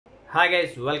Hi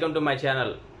guys, welcome to my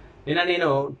channel. నేను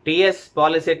TS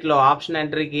పాలిసెట్లో option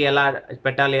ఎంట్రీకి ఎలా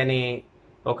పెట్టాలి అని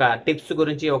ఒక టిప్స్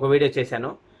గురించి ఒక వీడియో చేశాను.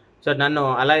 సో నన్ను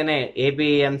అలాగనే AP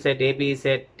EAMCET, AP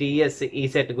set, TS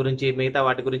ECET గురించి మిగతా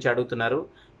వాటి గురించి అడుగుతున్నారు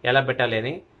ఎలా పెట్టాలి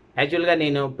అని. యాక్చువల్గా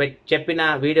నేను చెప్పిన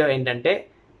వీడియో ఏంటంటే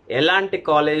ఎలాంటి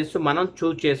కాలేజెస్ మనం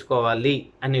చూజ్ చేసుకోవాలి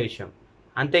అనే విషయం,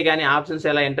 అంతేగాని ఆప్షన్స్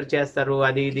ఎలా ఎంటర్ చేస్తారు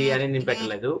అది ఇది అని నేను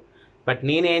పెట్టలేదు. బట్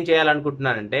నేనేం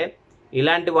చేయాలనుకుంటున్నానంటే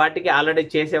ఇలాంటి వాటికి ఆల్రెడీ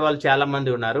చేసే వాళ్ళు చాలా మంది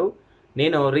ఉన్నారు.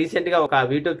 నేను రీసెంట్గా ఒక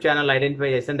యూట్యూబ్ ఛానల్ ఐడెంటిఫై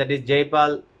చేశాను, దట్ ఈస్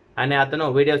జైపాల్ అనే అతను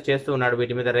వీడియోస్ చేస్తూ ఉన్నాడు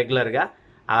వీటి మీద రెగ్యులర్గా.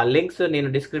 ఆ లింక్స్ నేను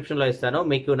డిస్క్రిప్షన్లో ఇస్తాను,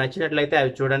 మీకు నచ్చినట్లయితే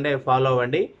అవి చూడండి, ఫాలో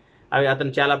అవ్వండి. అవి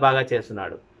అతను చాలా బాగా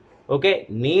చేస్తున్నాడు. ఓకే,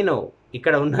 నేను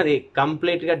ఇక్కడ ఉన్నది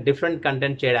కంప్లీట్గా డిఫరెంట్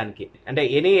కంటెంట్ చేయడానికి, అంటే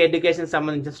ఎనీ ఎడ్యుకేషన్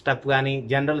సంబంధించిన స్టఫ్ కానీ,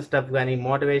 జనరల్ స్టఫ్ కానీ,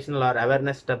 మోటివేషనల్ ఆర్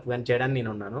అవేర్నెస్ స్టఫ్ కానీ చేయడానికి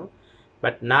నేను ఉన్నాను.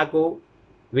 బట్ నాకు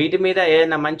వీటి మీద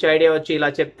ఏదైనా మంచి ఐడియా వచ్చి ఇలా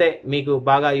చెప్తే మీకు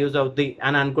బాగా యూజ్ అవుద్ది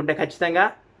అని అనుకుంటే ఖచ్చితంగా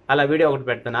అలా వీడియో ఒకటి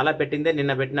పెడతాను. అలా పెట్టిందే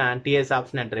నిన్న పెట్టిన TS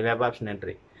option entry, web option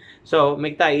entry. So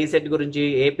మిగతా ఈసెట్ గురించి,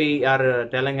 AP are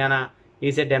Telangana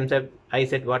ECET, EAMCET,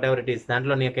 ICET, what ever it is,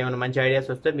 దాంట్లో నీకు ఏమైనా మంచి ఐడియాస్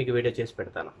వస్తే మీకు వీడియో చేసి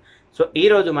పెడతాను. సో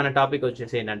ఈరోజు మన టాపిక్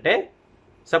వచ్చేసి ఏంటంటే,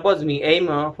 సపోజ్ మీ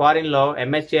ఎయిమ్ ఫారిన్లో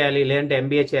ఎంఎస్ చేయాలి లేదంటే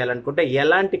ఎంబీఏ చేయాలనుకుంటే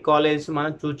ఎలాంటి కాలేజెస్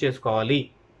మనం చూజ్ చేసుకోవాలి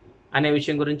అనే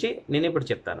విషయం గురించి నేను ఇప్పుడు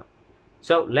చెప్తాను.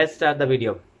 So let's start the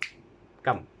video.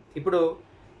 Come. ఇప్పుడు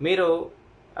మీరు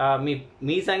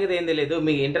మీ సంగతి ఏం తెలియదు,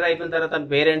 మీ ఇంటర్ అయిపోయిన తర్వాత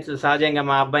పేరెంట్స్ సహజంగా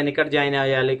మా అబ్బాయిని ఇక్కడ జాయిన్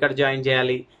అయ్యాలి, ఇక్కడ జాయిన్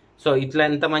చేయాలి, సో ఇట్లా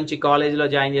ఎంత మంచి కాలేజ్లో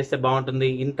జాయిన్ చేస్తే బాగుంటుంది,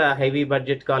 ఇంత హెవీ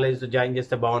బడ్జెట్ కాలేజ్ జాయిన్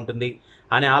చేస్తే బాగుంటుంది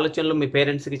అనే ఆలోచనలు మీ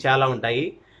పేరెంట్స్కి చాలా ఉంటాయి.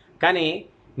 కానీ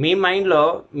మీ మైండ్లో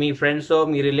మీ ఫ్రెండ్సో,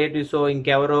 మీ రిలేటివ్సో,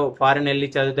 ఇంకెవరో ఫారిన్ వెళ్ళి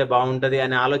చదివితే బాగుంటుంది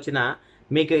అనే ఆలోచన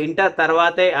మీకు ఇంటర్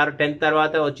తర్వాతే ఆర్ 10th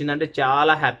తర్వాతే వచ్చిందంటే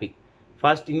చాలా happy.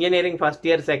 Engineering first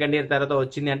year, second year తర్వాత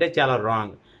వచ్చింది అంటే చాలా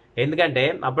రాంగ్. ఎందుకంటే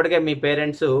అప్పటికే మీ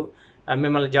పేరెంట్స్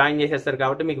మిమ్మల్ని జాయిన్ చేసేస్తారు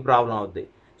కాబట్టి మీకు ప్రాబ్లం అవుద్ది.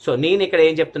 సో నేను ఇక్కడ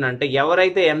ఏం చెప్తున్నా అంటే,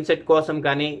 ఎవరైతే ఎంసెట్ కోసం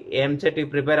కానీ ఎంసెట్కి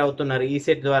ప్రిపేర్ అవుతున్నారు,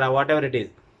 ఈసెట్ ద్వారా what ever it is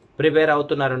prepare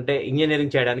అవుతున్నారంటే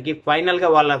engineering చేయడానికి,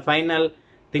 ఫైనల్గా వాళ్ళ ఫైనల్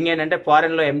థింగ్ ఏంటంటే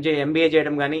ఫారెన్లో ఎంబీఏ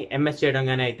చేయడం కానీ ఎంఎస్ చేయడం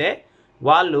కానీ అయితే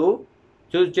వాళ్ళు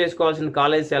చూస్ చేసుకోవాల్సిన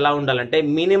కాలేజెస్ ఎలా ఉండాలంటే,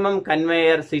 మినిమం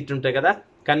కన్వేయర్ సీట్ ఉంటాయి కదా,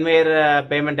 కన్వేయర్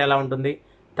పేమెంట్ ఎలా ఉంటుంది,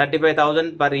 35,000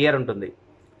 పర్ ఇయర్ ఉంటుంది.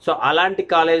 సో అలాంటి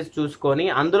కాలేజ్ చూసుకొని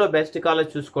అందులో బెస్ట్ కాలేజ్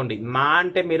చూసుకోండి. మా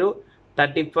అంటే మీరు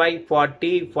 35,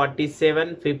 40, 47,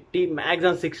 50,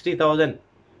 మ్యాక్సిమం 60,000,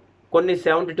 కొన్ని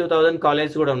 72,000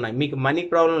 కాలేజెస్ కూడా ఉన్నాయి. మీకు మనీ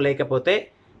ప్రాబ్లం లేకపోతే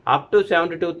అప్ టు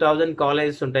 72,000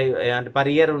 కాలేజెస్ ఉంటాయి, అంటే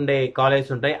పర్ ఇయర్ ఉండే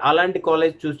కాలేజెస్ ఉంటాయి. అలాంటి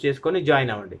కాలేజ్ చూస్ చేసుకొని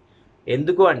జాయిన్ అవ్వండి.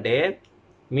 ఎందుకు అంటే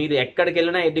మీరు ఎక్కడికి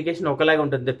వెళ్ళినా ఎడ్యుకేషన్ ఒకలాగా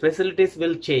ఉంటుంది. ఫెసిలిటీస్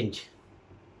విల్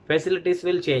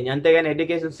చేంజ్, అంతేగాని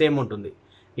ఎడ్యుకేషన్ సేమ్ ఉంటుంది.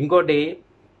 ఇంకోటి,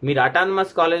 మీరు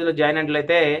అటానమస్ కాలేజ్లో జాయిన్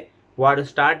అయినట్లయితే వాడు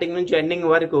స్టార్టింగ్ నుంచి ఎండింగ్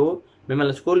వరకు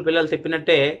మిమ్మల్ని స్కూల్ పిల్లలు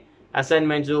చెప్పినట్టే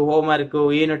అసైన్మెంట్స్, హోంవర్క్,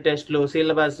 యూనిట్ టెస్ట్లు,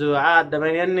 సిలబస్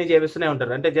అన్నీ చేపిస్తూనే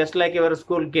ఉంటారు. అంటే just like your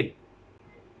school kid.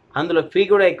 అందులో ఫీ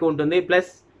కూడా ఎక్కువ ఉంటుంది,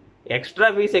 ప్లస్ ఎక్స్ట్రా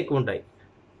ఫీస్ ఎక్కువ ఉంటాయి.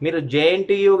 మీరు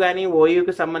జేఎన్టీయూ కానీ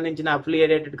ఓయూకి సంబంధించిన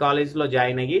అఫిలియేటెడ్ కాలేజ్లో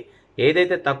జాయిన్ అయ్యి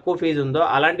ఏదైతే తక్కువ ఫీజు ఉందో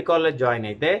అలాంటి కాలేజ్ జాయిన్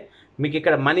అయితే మీకు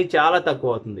ఇక్కడ మనీ చాలా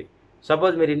తక్కువ అవుతుంది.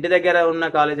 సపోజ్ మీరు ఇంటి దగ్గర ఉన్న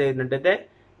కాలేజ్ ఏంటంటే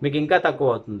మీకు ఇంకా తక్కువ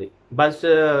అవుతుంది. బస్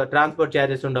ట్రాన్స్పోర్ట్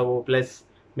ఛార్జెస్ ఉండవు, ప్లస్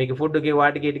మీకు ఫుడ్కి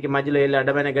వాటికి వీటికి మధ్యలో వెళ్ళి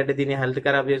అడ్డమైన గడ్డి తిని హెల్త్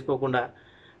ఖరాబ్ చేసుకోకుండా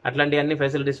అట్లాంటి అన్ని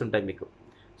ఫెసిలిటీస్ ఉంటాయి మీకు.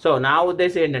 సో నా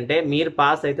ఉద్దేశం ఏంటంటే మీరు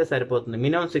పాస్ అయితే సరిపోతుంది,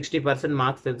 మినిమం 60%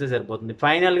 మార్క్స్ తెలిస్తే సరిపోతుంది.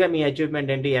 ఫైనల్గా మీ అచీవ్మెంట్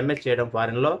ఏంటి, ఎంఎస్ చేయడం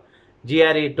ఫారెన్లో,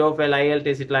 జిఆర్ఈ, టోఫెల్,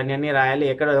 ఐఎల్టీఎస్ ఇట్లాంటివన్నీ రాయాలి,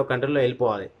 ఎక్కడో ఒక కంట్రీలో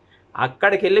వెళ్ళిపోవాలి.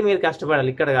 అక్కడికి వెళ్ళి మీరు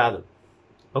కష్టపడాలి, ఇక్కడ కాదు.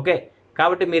 ఓకే,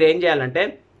 కాబట్టి మీరు ఏం చేయాలంటే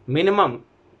మినిమం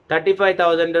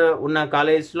 35,000 ఉన్న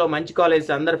కాలేజ్లో మంచి కాలేజ్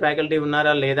అందరు ఫ్యాకల్టీ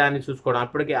ఉన్నారా లేదా అని చూసుకోవడం.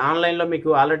 అప్పటికి ఆన్లైన్లో మీకు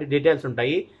ఆల్రెడీ డీటెయిల్స్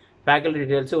ఉంటాయి, ఫ్యాకల్టీ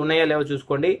డీటెయిల్స్ ఉన్నాయా లేవో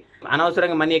చూసుకోండి.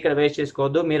 అనవసరంగా మనీ ఇక్కడ వేస్ట్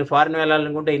చేసుకోవద్దు. మీరు ఫారిన్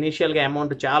వెళ్ళాలనుకుంటే ఇనీషియల్గా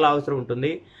అమౌంట్ చాలా అవసరం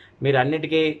ఉంటుంది. మీరు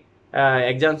అన్నిటికీ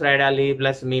ఎగ్జామ్స్ రాయాలి,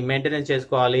 ప్లస్ మీ మెయింటెనెన్స్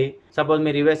చేసుకోవాలి. సపోజ్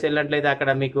మీరు యూఎస్ వెళ్ళినట్లయితే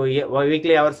అక్కడ మీకు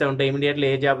వీక్లీ అవర్స్ ఉంటాయి, ఇమీడియట్లీ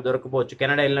ఏ జాబ్ దొరకపోవచ్చు.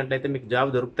 కెనడా వెళ్ళినట్లయితే మీకు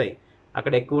జాబ్ దొరుకుతాయి,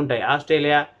 అక్కడ ఎక్కువ ఉంటాయి.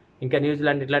 ఆస్ట్రేలియా, ఇంకా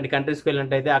న్యూజిలాండ్ ఇట్లాంటి కంట్రీస్కి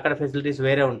వెళ్ళినట్టయితే అక్కడ ఫెసిలిటీస్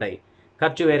వేరే ఉంటాయి,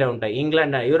 ఖర్చు వేరే ఉంటాయి.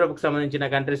 ఇంగ్లాండ్, యూరోప్కి సంబంధించిన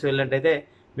కంట్రీస్ వెళ్ళినట్టయితే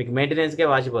మీకు మెయింటెనెన్స్కే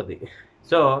వాచిపోద్ది.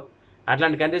 సో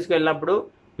అట్లాంటి కంట్రీస్కి వెళ్ళినప్పుడు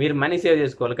మీరు మనీ సేవ్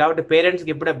చేసుకోవాలి. కాబట్టి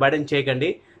పేరెంట్స్కి ఇప్పుడే బర్డెన్ చేయకండి.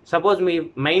 సపోజ్ మీ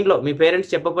మైండ్లో, మీ పేరెంట్స్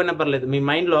చెప్పకపోయినా పర్లేదు, మీ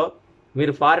మైండ్లో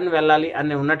మీరు ఫారిన్ వెళ్ళాలి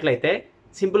అని ఉన్నట్లయితే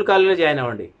సింపుల్ కాలేజ్లో జాయిన్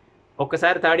అవ్వండి.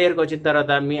 ఒక్కసారి 3rd ఇయర్కి వచ్చిన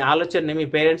తర్వాత మీ ఆలోచనని మీ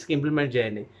పేరెంట్స్కి ఇంప్లిమెంట్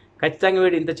చేయండి. ఖచ్చితంగా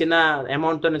వీడు ఇంత చిన్న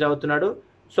అమౌంట్తోనే చదువుతున్నాడు,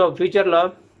 సో ఫ్యూచర్లో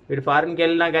వీడు ఫారిన్కి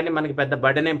వెళ్ళినా కానీ మనకి పెద్ద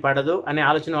బర్డెన్ ఏం పడదు అనే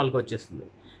ఆలోచన వాళ్ళకి వచ్చేస్తుంది.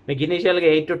 మీకు ఇనీషియల్గా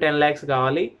 8 to 10 lakhs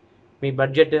కావాలి, మీ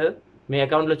బడ్జెట్ మీ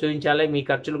అకౌంట్లో చూపించాలి, మీ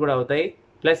ఖర్చులు కూడా అవుతాయి.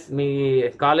 Plus me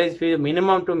college fee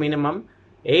minimum to minimum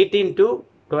 18 to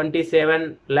 27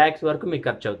 lakhs వరకు మీకు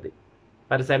ఖర్చు అవుద్ది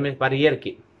పర్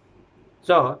ఇయర్కి.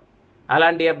 సో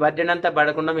అలాంటి బడ్జెట్ అంతా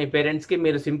పడకుండా మీ పేరెంట్స్కి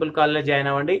మీరు సింపుల్ కాలేజ్లో జాయిన్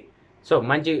అవ్వండి. సో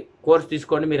మంచి కోర్స్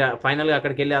తీసుకోండి. మీరు ఫైనల్గా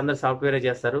అక్కడికి వెళ్ళి అందరూ సాఫ్ట్వేరే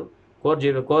చేస్తారు.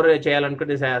 కోర్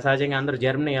చేయాలనుకుంటే సహజంగా అందరూ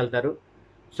జర్మనీ వెళ్తారు.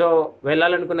 సో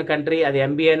వెళ్ళాలనుకున్న కంట్రీ అది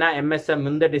ఎంబీఏనా ఎంఎస్ఏ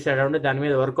ముందే డిసైడ్ అవ్వండి. దాని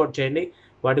మీద వర్కౌట్ చేయండి.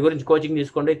 వాటి గురించి కోచింగ్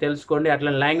తీసుకోండి, తెలుసుకోండి.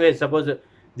 అట్లా లాంగ్వేజ్ సపోజ్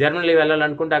జర్మనీ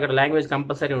వెళ్ళాలనుకుంటే అక్కడ లాంగ్వేజ్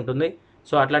కంపల్సరీ ఉంటుంది.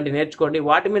 సో అట్లాంటివి నేర్చుకోండి.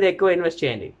 వాటి మీద ఎక్కువ ఇన్వెస్ట్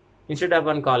చేయండి ఇన్స్టెడ్ ఆఫ్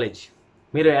వన్ కాలేజ్.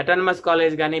 మీరు అటానమస్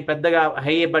కాలేజ్ కానీ పెద్దగా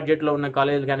హై బడ్జెట్లో ఉన్న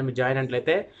కాలేజ్ కానీ మీరు జాయిన్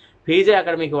అయినట్లయితే ఫీజే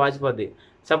అక్కడ మీకు వాచిపోద్ది.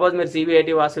 సపోజ్ మీరు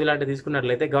సిబిఐటి వాసు ఇలాంటివి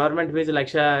తీసుకున్నట్లయితే గవర్నమెంట్ ఫీజు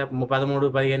 1,13,000,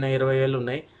 15,000, 20,000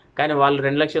 ఉన్నాయి. కానీ వాళ్ళు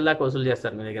 2 లక్షల దాకా వసూలు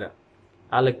చేస్తారు మీ దగ్గర.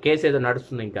 వాళ్ళకి కేసు ఏదో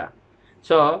నడుస్తుంది ఇంకా.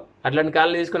 సో అట్లాంటి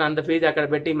కాళ్ళు తీసుకుని అంత ఫీజు అక్కడ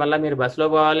పెట్టి మళ్ళీ మీరు బస్సులో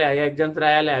పోవాలి, అయ్యే ఎగ్జామ్స్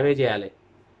రాయాలి, అవే చేయాలి.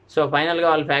 సో ఫైనల్గా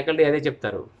వాళ్ళ ఫ్యాకల్టీ అదే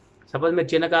చెప్తారు. సపోజ్ మీరు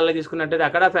చిన్న కాళ్ళు తీసుకున్నట్టయితే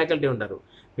అక్కడ ఫ్యాకల్టీ ఉంటారు.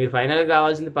 మీరు ఫైనల్గా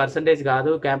కావాల్సింది పర్సంటేజ్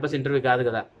కాదు, క్యాంపస్ ఇంటర్వ్యూ కాదు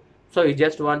కదా. So you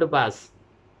just want to pass.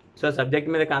 So subject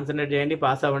మీద కాన్సన్ట్రేట్ చేయండి,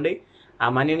 పాస్ అవ్వండి. ఆ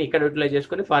మనీని ఇక్కడ యూటిలైజ్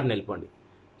చేసుకొని ఫారెన్ వెళ్ళిపోండి.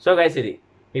 సో గైస్ ఇది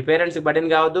మీ పేరెంట్స్కి బటన్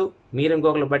కావద్దు, మీరు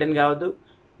ఇంకొకరు బటన్ కావద్దు.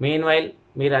 మెయిన్ వైల్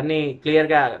మీరు అన్నీ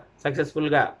క్లియర్గా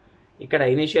సక్సెస్ఫుల్గా ఇక్కడ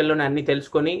ఇనీషియల్లోనే అన్నీ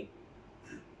తెలుసుకొని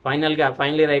ఫైనల్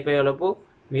ఇయర్ అయిపోయేలోపు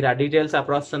మీరు ఆ డీటెయిల్స్ ఆ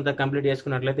ప్రాసెస్ అంతా కంప్లీట్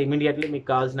చేసుకున్నట్లయితే ఇమీడియట్లీ మీకు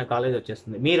కావాల్సిన కాలేజ్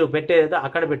వచ్చేస్తుంది. మీరు పెట్టేదో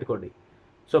అక్కడ పెట్టుకోండి.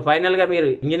 సో ఫైనల్గా మీరు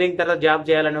ఇంజనీరింగ్ తర్వాత జాబ్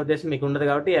చేయాలనే ఉద్దేశం మీకు ఉండదు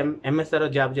కాబట్టి ఎంఎస్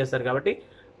తర్వాత జాబ్ చేస్తారు కాబట్టి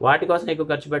వాటి కోసం ఎక్కువ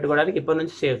ఖర్చు పెట్టుకోవడానికి ఇప్పటి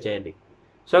నుంచి సేవ్ చేయండి.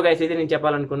 సో గైస్ ఇది నేను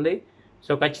చెప్పాలనుకుంది.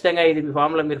 సో ఖచ్చితంగా ఇది మీ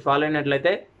ఫామ్లో మీరు ఫాలో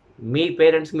అయినట్లయితే మీ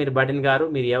పేరెంట్స్కి మీరు బర్డెన్ గారు,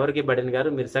 మీరు ఎవరికి బర్డెన్ గారు,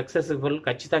 మీరు సక్సెస్ఫుల్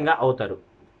ఖచ్చితంగా అవుతారు.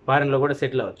 ఫారెన్లో కూడా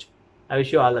సెటిల్ అవ్వచ్చు. I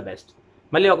wish you all the best.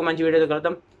 మళ్ళీ ఒక మంచి వీడియోతో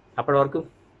కలుద్దాం. అప్పటి వరకు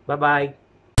బాయ్.